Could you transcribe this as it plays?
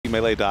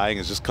Melee dying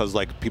is just because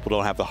like people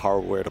don't have the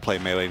hardware to play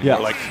Melee anymore.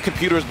 Yeah. Like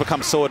computers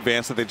become so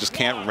advanced that they just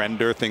can't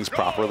render things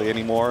properly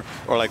anymore,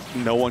 or like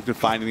no one can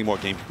find any more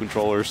GameCube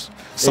controllers.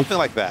 Something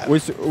like that.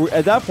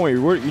 At that point,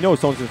 you know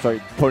someone's going to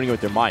start putting it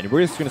with their mind.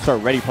 We're just going to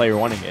start Ready Player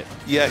One-ing it.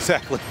 Yeah,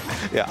 exactly.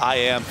 Yeah, I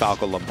am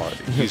Falco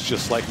Lombardi. He's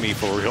just like me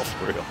for real,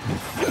 for real.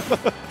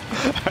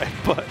 All right,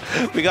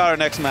 but we got our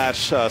next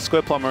match,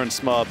 Squidplumber and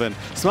Smub. And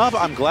Smub,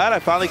 I'm glad I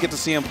finally get to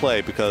see him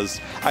play because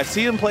I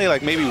see him play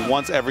like maybe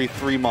once every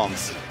 3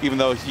 months, even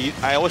though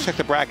I always check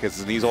the brackets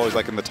and he's always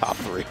like in the top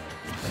 3.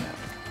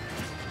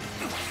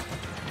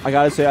 I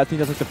gotta say, I think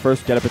that's like the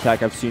first get-up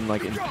attack I've seen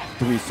like in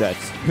 3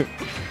 sets.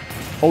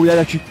 Oh, that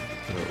actually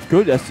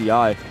good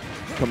SDI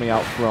coming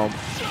out from,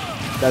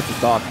 that's a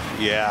stock.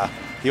 Yeah,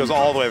 he was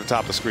all the way at the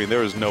top of the screen. There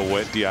was no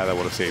way DI that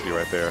would have saved you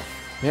right there.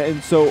 Yeah,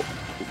 and so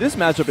this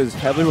matchup is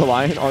heavily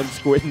reliant on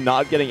Squid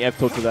not getting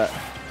F-tilt to that,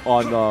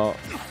 on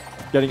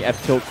getting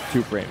F-tilt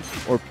 2 frames,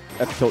 or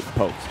F-tilt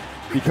pokes,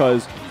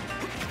 because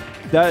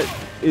that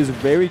is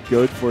very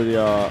good for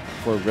the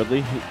for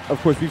Ridley.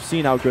 Of course, we've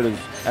seen how good his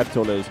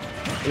F-tilt is,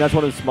 and that's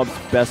one of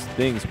Smub's best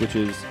things, which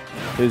is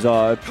his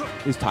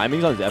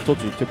timings on his F-tilt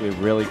are typically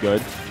really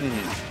good.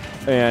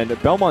 And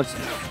Belmont's,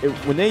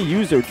 when they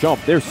use their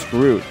jump, they're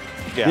screwed.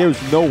 Yeah.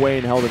 There's no way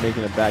in hell they're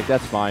making it back.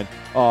 That's fine.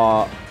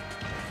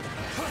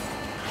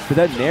 But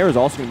that Nair is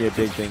also going to be a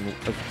big thing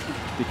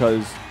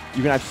because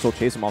you can actually still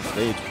chase him off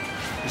stage.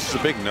 This is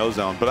a big no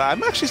zone, but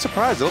I'm actually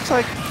surprised. It looks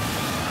like,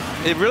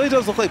 it really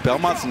does look like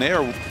Belmont's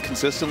Nair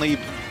consistently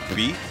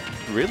beat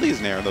Ridley's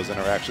Nair in those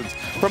interactions.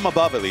 From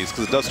above at least,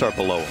 because it does start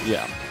below him.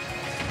 Yeah.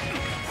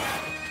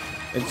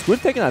 And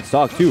Squid taking that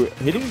stock too.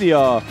 Hitting the,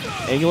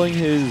 angling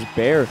his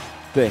bear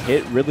to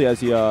hit Ridley as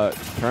he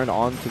turned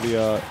on to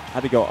the,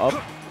 had to go up,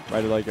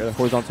 right, like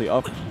horizontally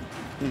up.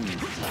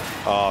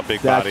 Oh, big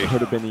that body. That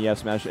could have been the F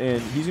smash,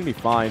 and he's going to be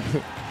fine.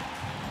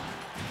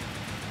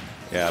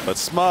 Yeah, but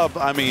Smub,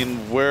 I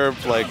mean, we're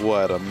like,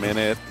 what, a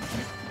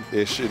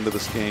minute-ish into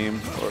this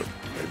game? Or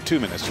 2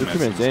 minutes, 2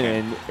 minutes in,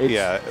 and it's,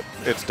 yeah,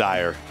 it's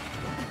dire.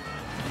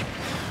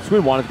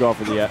 Squid wanted to go out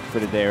for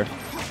the dare.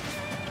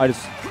 I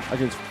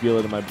can just feel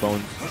it in my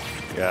bones.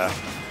 Yeah.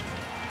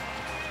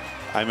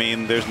 I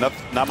mean, there's not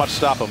much to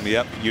stop him.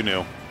 Yep, you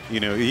knew. You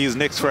knew. He's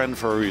Nick's friend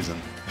for a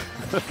reason.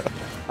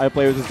 I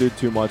play with this dude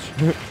too much.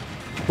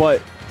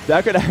 But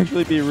that could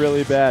actually be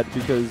really bad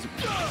because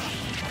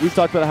we've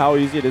talked about how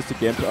easy it is to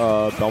gimp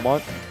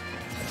Belmont.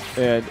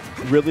 And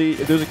really,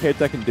 if there's a character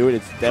that can do it,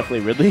 it's definitely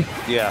Ridley.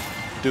 Yeah.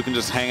 Dude can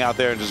just hang out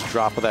there and just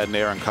drop with that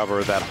Nair and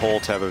cover that whole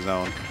tether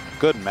zone.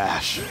 Good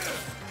mash.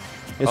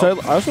 And so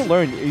I also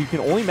learned you can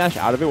only mash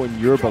out of it when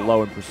you're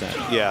below in percent.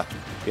 Yeah,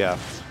 yeah.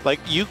 Like,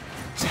 you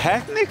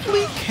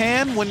technically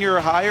can when you're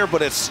higher,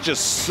 but it's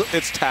just,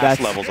 it's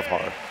task levels of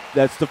hard.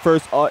 That's the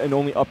first and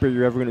only upper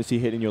you're ever going to see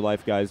hit in your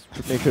life, guys.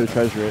 Make sure to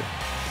treasure it.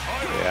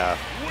 Yeah.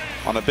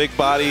 On a big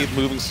body,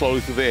 moving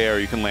slowly through the air,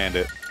 you can land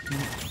it.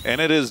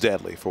 And it is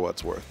deadly, for what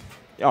it's worth.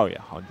 Oh,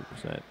 yeah,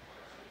 100%.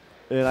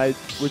 And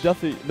we're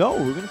definitely, no,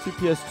 we're going to see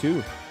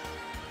PS2.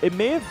 It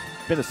may have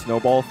been a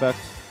snowball effect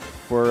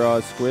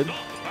for Squid.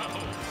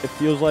 It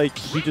feels like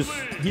he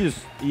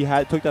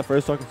took that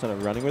first stock instead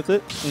of running with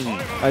it.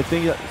 I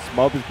think that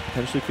Smub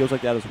potentially feels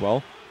like that as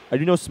well. I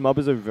do know Smub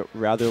is a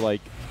rather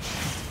like,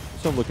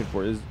 what I'm looking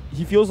for is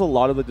he feels a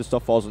lot of the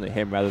stuff falls into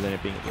him rather than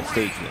it being a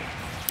stage thing.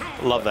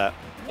 Love that.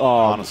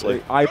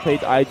 Honestly,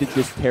 I did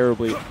this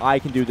terribly. I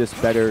can do this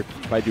better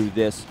if I do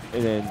this,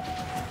 and then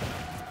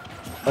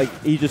like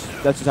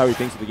that's just how he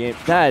thinks of the game.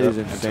 That is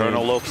insane.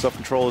 Internal local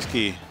self-control is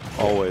key,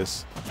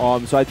 always.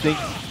 So I think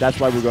that's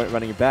why we're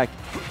running it back.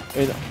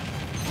 And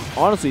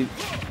honestly,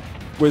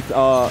 with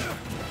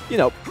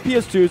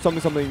PS2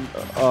 something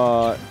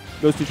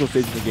those neutral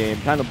stages in the game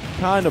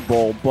kind of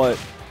bold, but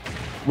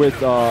with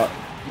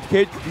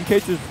these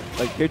characters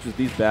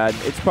these bad,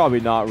 it's probably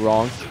not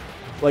wrong.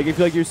 Like, if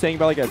you're saying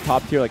about like a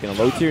top tier, like in a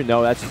low tier,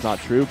 no, that's just not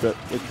true. But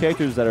with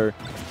characters that are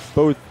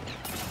both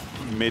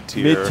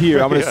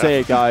mid-tier, I'm gonna say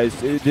it, guys.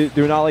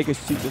 They're not like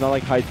they're not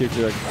like high tier,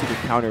 they're like a secret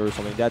counter or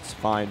something. That's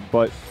fine.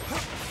 But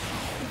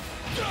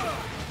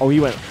oh,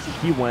 he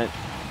went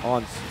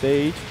on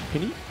stage.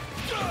 Can he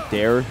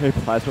dare a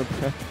plasma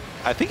breath?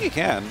 I think he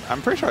can.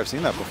 I'm pretty sure I've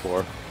seen that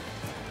before.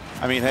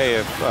 I mean, hey,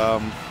 if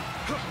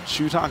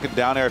Shuton can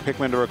down air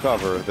Pikmin to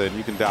recover, then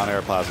you can down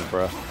air plasma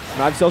breath.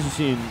 And I've also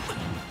seen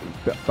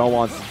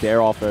Belmont's dare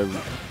off of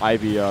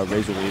Ivy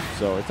Razor Leaf,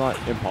 so it's not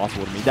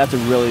impossible to me. That's a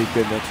really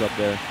good mix up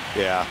there.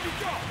 Yeah.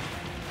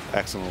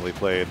 Excellently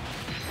played.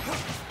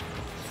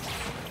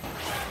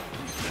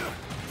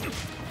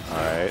 All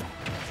right.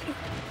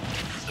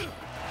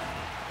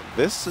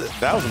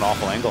 That was an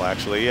awful angle,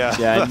 actually. Yeah.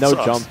 Yeah, no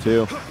jump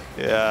too.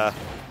 Yeah.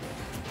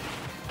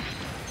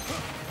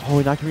 Oh,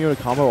 he knocked me with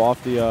a combo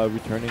off the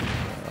returning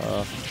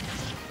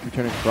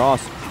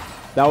cross.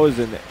 That was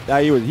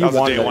he was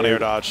won a day one air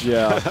dodge.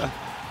 Yeah.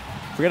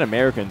 Forget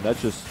American.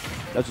 That's just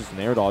an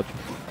air dodge.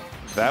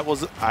 I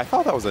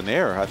thought that was an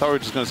air. I thought we were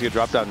just going to see a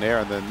drop down air,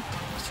 and then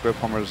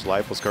Squidplumber's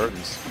life was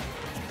curtains.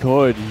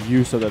 Good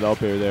use of that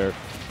up air there.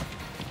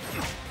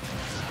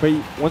 But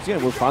once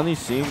again, we're finally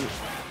seeing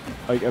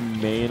like a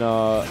main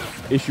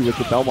issue with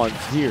the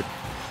Belmonts here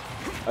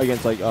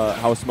against like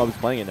how Smub is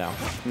playing it now.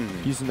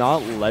 He's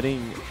not really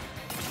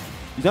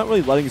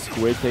letting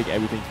Squid take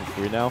everything for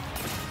free now.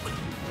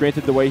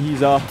 Granted, the way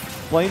he's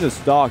playing the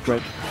stock,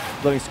 right,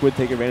 letting Squid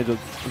take advantage of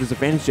his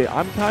advantage,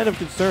 I'm kind of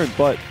concerned,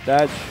 but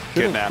that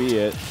shouldn't be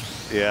it.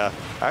 Yeah,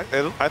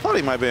 I thought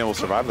he might be able to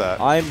survive that.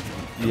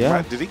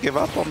 Yeah. Did he give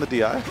up on the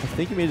DI? I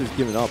think he may have just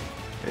given up.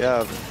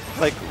 Yeah,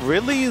 like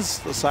Ridley's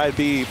side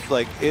B,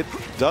 like it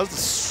does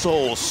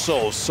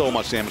so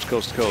much damage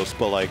coast to coast,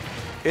 but like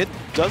it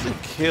doesn't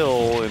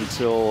kill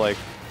until like,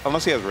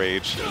 unless he has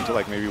rage, until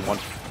like maybe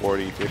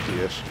 140,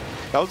 50-ish.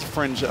 That was a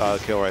fringe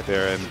kill right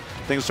there, and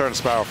things are starting to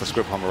spiral for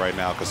Squidplumber right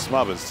now because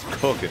Smub is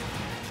cooking.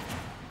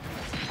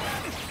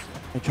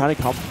 And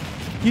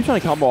keep trying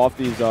to combo off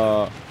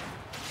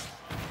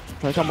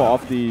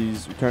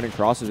these returning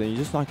crosses, and he's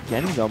just not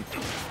getting them.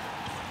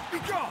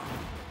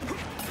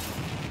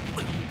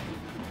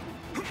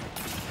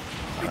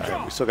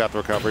 Alright, we still got the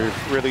recovery.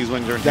 Ridley's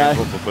wings are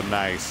intangible, but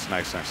nice.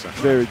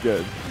 Very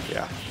good.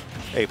 Yeah.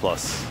 A+.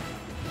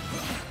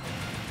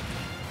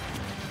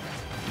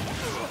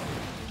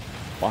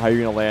 Well, how are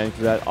you gonna land?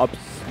 Because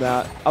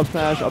that up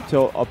smash, up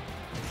tilt, up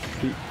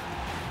beat,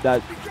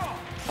 that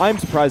I'm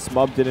surprised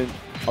Smub didn't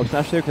up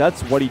smash there, because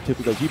that's what he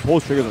typically does. He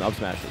pulls triggers on up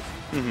smashes.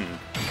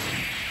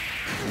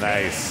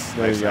 Nice.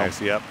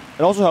 Yep.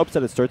 It also helps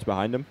that it starts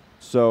behind him.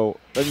 So,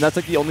 and that's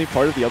like the only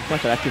part of the up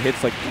smash that actually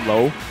hits like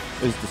low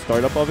is the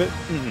startup of it.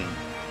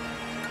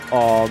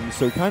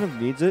 So he kind of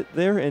needs it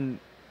there, and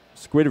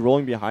Squid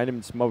rolling behind him,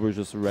 and Smub was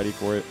just ready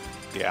for it.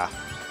 Yeah.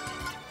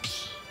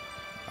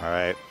 All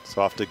right,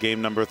 so off to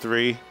game number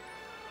 3.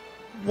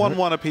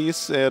 1-1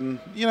 apiece, and,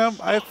 you know,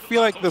 I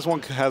feel like this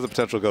one has the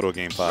potential to go to a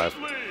game 5.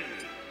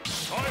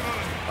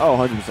 Oh,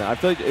 100%. I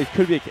feel like it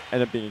could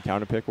end up being a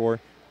counter pick war.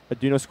 I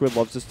do know Squid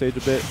loves this stage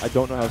a bit. I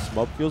don't know how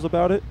Smub feels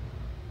about it.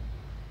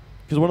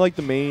 Because one of like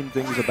the main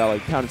things about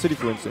like Town and City,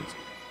 for instance,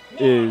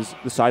 is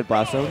the side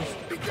blast zones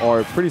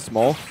are pretty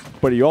small,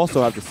 but you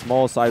also have the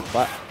small side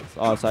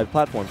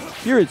platforms.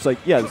 Here it's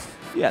like, the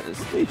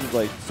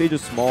stage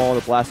is small,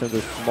 the blast zones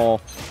are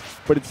small,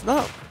 but it's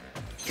not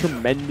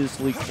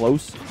tremendously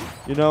close,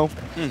 you know?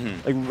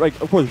 Like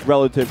of course,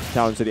 relative to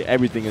Town and City,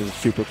 everything is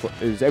super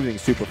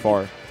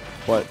far,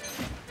 but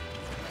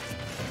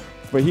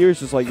here it's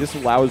just like this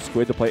allows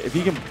Squid to play. If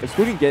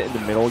Squid can get in the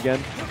middle again,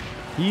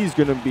 he's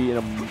gonna be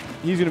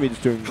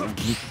just doing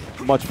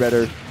much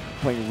better,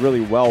 playing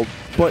really well.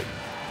 But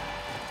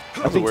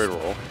that was a weird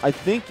roll. I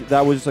think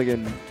that was just like a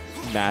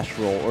mash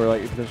roll, or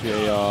like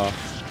potentially a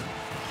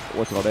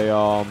what's it called?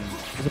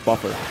 It's a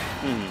buffer.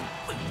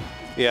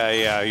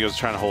 Yeah, he was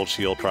trying to hold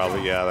shield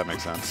probably. Yeah, that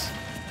makes sense.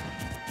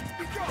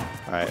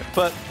 All right,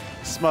 but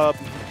Smub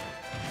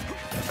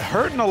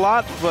hurting a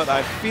lot, but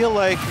I feel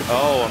like,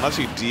 unless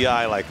you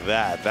DI like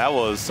that, that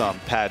was some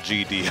Pat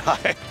G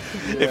DI.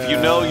 If you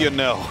know, you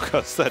know,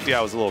 because that DI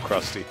was a little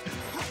crusty.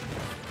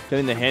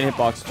 Getting the hand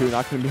hitbox too,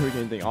 not going to be able to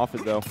get anything off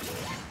it though.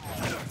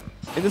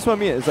 And this is what I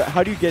mean, is that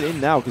how do you get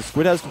in now? Because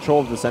Squid has control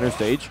of the center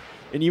stage,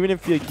 and even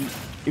if he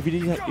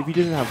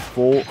didn't have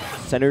full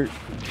center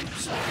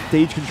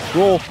stage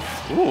control,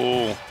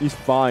 he's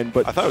fine.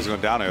 But I thought he was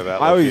going down there.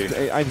 That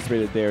I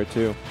anticipated there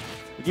too.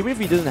 Like, even if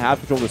he doesn't have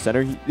control of the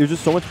center, there's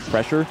just so much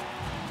pressure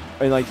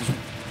and like just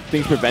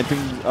things preventing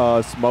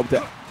Smub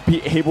to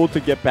be able to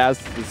get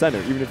past the center,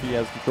 even if he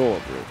has control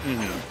over it.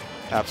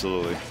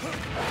 Absolutely.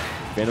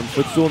 Phantom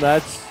footstool,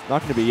 that's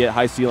not going to be it.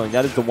 High ceiling.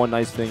 That is the one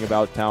nice thing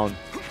about Town.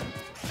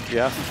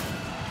 Yeah.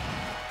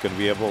 Going to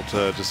be able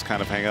to just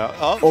kind of hang out.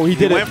 He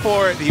did went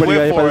for it. He got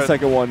hit by the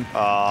second one. He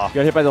got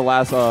hit by the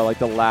last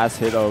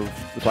hit of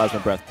the plasma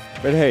breath.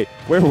 But hey,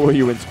 where were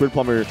you when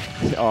Squidplumber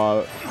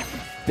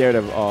dared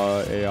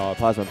a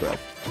plasma breath?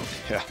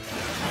 Yeah.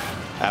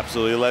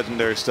 Absolutely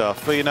legendary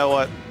stuff. But you know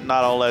what?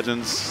 Not all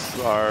legends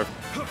are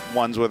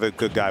ones where the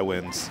good guy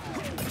wins.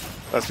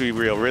 Let's be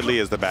real. Ridley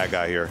is the bad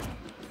guy here.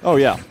 Oh,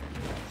 yeah.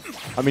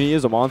 I mean, he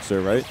is a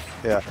monster, right?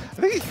 Yeah. I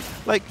think,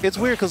 it's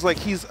weird because,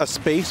 he's a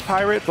space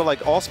pirate,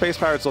 but, all space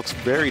pirates looks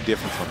very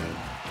different from him.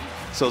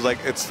 So,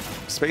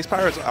 space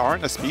pirates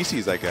aren't a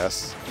species, I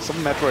guess. Some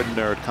Metroid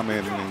nerd come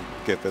in and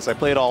get this. I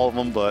played all of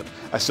them, but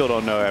I still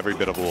don't know every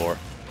bit of lore.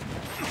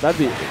 That'd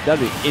be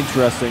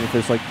interesting if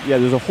there's,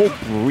 there's a whole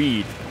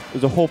breed.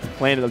 There's a whole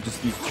planet of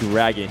just these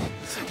dragons.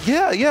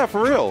 Yeah,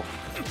 for real.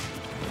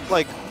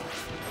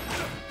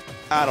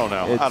 I don't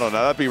know.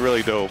 That'd be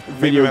really dope.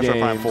 Video Maybe Metroid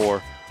Prime games.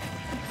 4.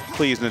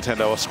 Please,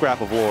 Nintendo, a scrap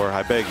of lore.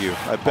 I beg you.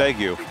 I beg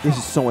you. This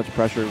is so much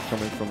pressure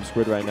coming from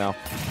Squid right now.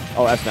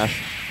 Oh,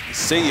 F-Smash.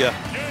 See ya.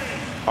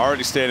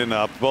 Already standing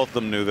up. Both of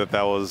them knew that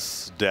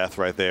was death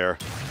right there.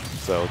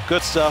 So,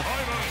 good stuff.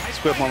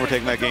 Squidplumber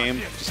taking that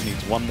game. Just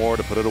needs one more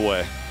to put it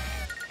away.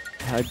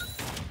 I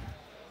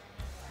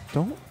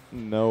don't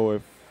know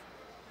if...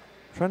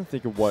 I'm trying to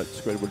think of what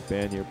Squid would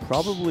ban here.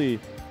 Probably...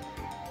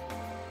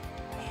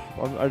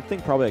 I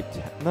think probably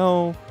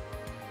no,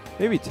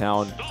 maybe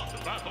Town.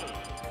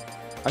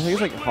 I think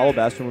it's Hollow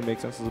Bastion would make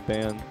sense as a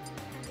ban.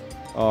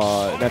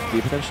 An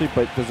FD potentially,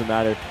 but it doesn't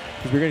matter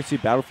because we're going to see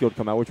Battlefield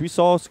come out, which we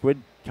saw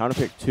Squid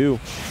counterpick too.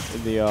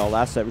 in the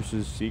last set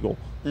versus Seagull.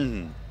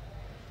 Mm-hmm.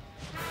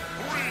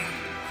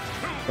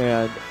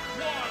 And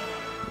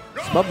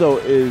smub though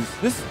is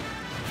this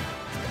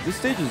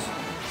stage is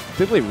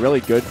typically really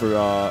good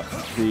for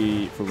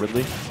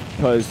Ridley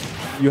because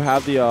you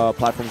have the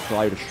platforms to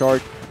allow you to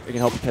shark. It can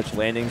help you catch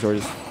landings or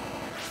just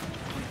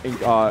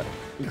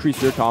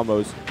increase your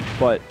combos.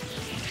 But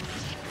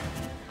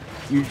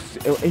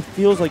it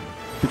feels like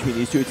between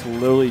these two, it's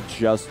literally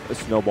just a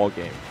snowball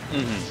game.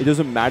 Mm-hmm. It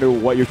doesn't matter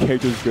what your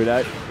character is good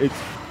at. It's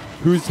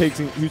who's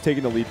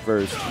taking the lead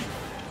first.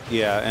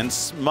 Yeah, and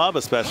smub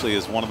especially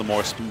is one of the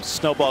more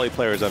snowbally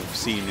players I've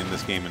seen in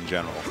this game in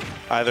general.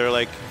 Either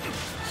like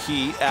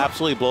he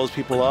absolutely blows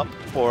people up,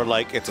 or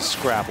like it's a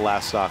scrap,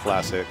 last stock,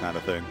 last hit kind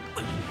of thing.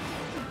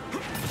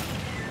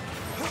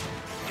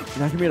 You're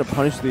not gonna be able to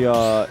punish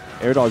the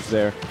air dodge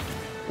there.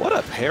 What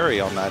a parry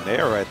on that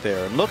air right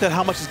there. And look at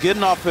how much he's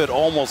getting off it.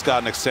 Almost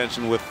got an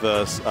extension with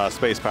the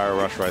space power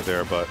rush right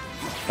there, but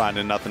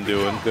finding nothing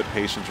doing. Good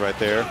patience right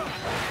there.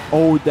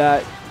 Oh,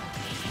 that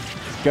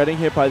getting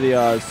hit by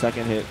the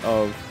second hit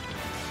of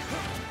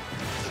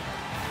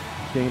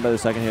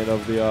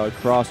the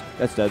cross.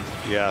 That's dead.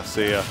 Yeah,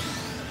 see ya.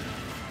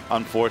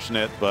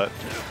 Unfortunate, but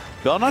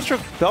Belmont's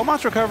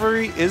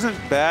recovery isn't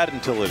bad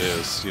until it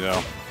is, you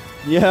know.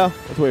 Yeah,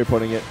 that's the way you're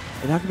putting it.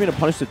 And how can we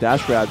punish the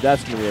dash grab?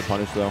 That's gonna be a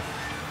punish though.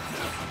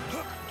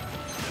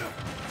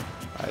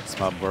 Alright,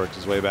 smub worked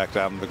his way back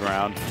down to the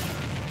ground.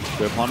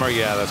 Squidplumber,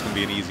 yeah, that's gonna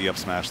be an easy up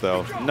smash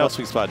though. No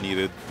sweet spot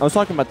needed. I was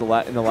talking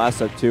about in the last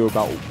set too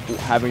about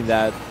having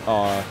that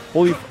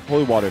holy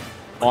water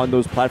on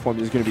those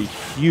platforms is going to be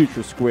huge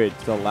for Squid.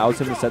 It allows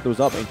him to set those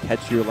up and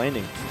catch your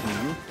landings.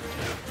 Mm-hmm.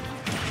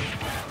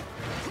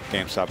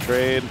 GameStop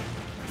trade.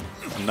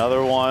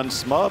 Another one.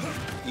 Smub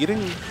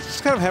eating,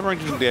 just kind of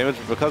hemorrhaging damage,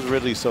 but because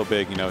Ridley's so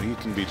big, you know, he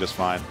can be just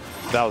fine.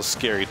 That was a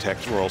scary tech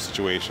roll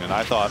situation.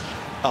 I thought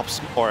F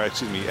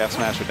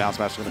smash or down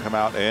smash was going to come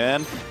out,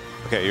 and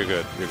okay, you're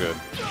good. You're good.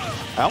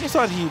 I almost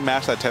thought he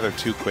mashed that tether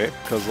too quick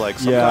because, like,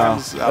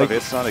 sometimes out of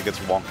hit stun it gets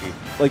wonky.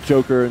 Like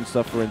Joker and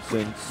stuff, for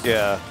instance.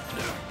 Yeah.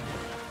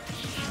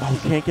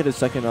 Oh, can't get a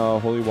second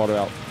holy water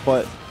out,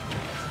 but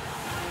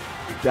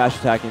dash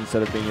attacking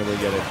instead of being able to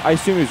get it. I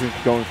assume he was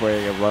going for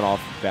a runoff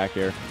back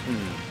air.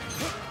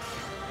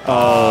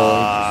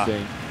 Oh,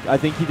 interesting. I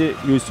think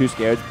he was too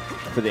scared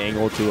for the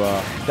angle to.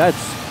 That's.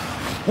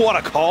 What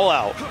a call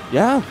out!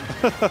 Yeah.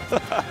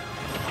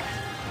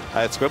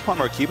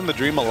 Squidplumber keeping the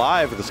dream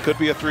alive. This could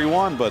be a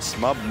 3-1, but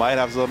Smub might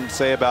have something to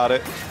say about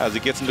it as he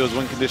gets into his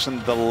win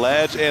condition, the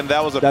ledge, and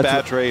that was a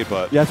bad trade.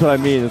 But yeah, that's what I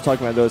mean. I was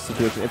talking about those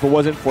situations. If it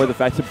wasn't for the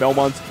fact that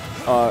Belmont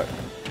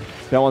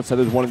said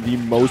is one of the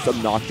most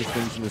obnoxious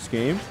things in this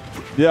game,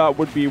 yeah,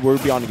 we'd be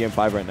on to game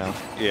 5 right now.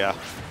 Yeah.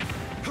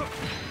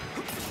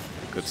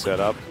 Good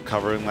setup,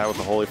 covering that with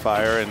the Holy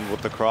Fire and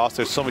with the cross.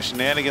 There's so many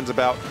shenanigans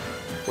about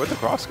where'd the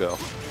cross go?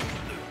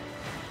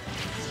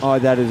 Oh,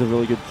 that is a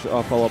really good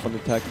follow-up on the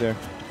tech there.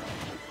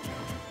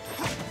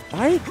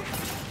 I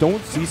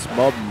don't see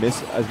Smub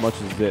miss as much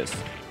as this.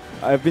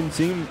 I've been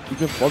seeing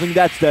floating.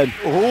 That's dead.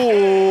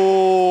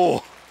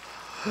 Oh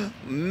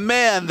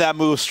man, that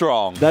move's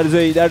strong. That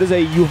is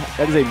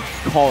a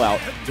call out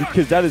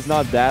because that is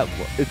not that.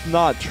 It's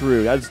not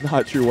true. That is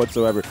not true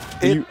whatsoever.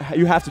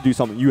 You have to do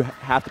something. You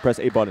have to press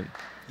a button.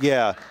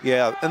 Yeah,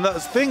 yeah. And the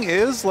thing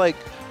is, like,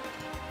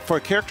 for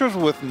characters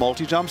with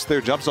multi-jumps,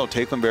 their jumps don't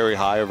take them very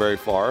high or very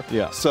far.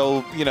 Yeah.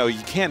 So, you know,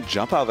 you can't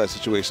jump out of that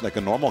situation like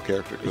a normal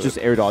character could. It's just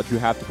air dodge. You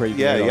have to press.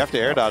 Yeah, you have to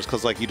air dodge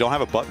because, like, you don't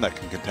have a button that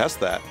can contest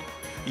that.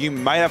 You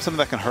might have something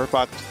that can hurt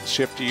bot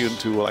shift you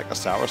into, like, a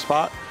sour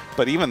spot.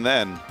 But even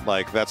then,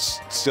 like, that's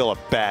still a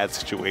bad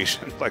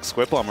situation. Like,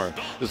 Squidplumber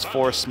just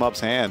forced Smub's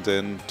hand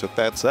and took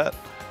that set.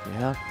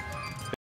 Yeah.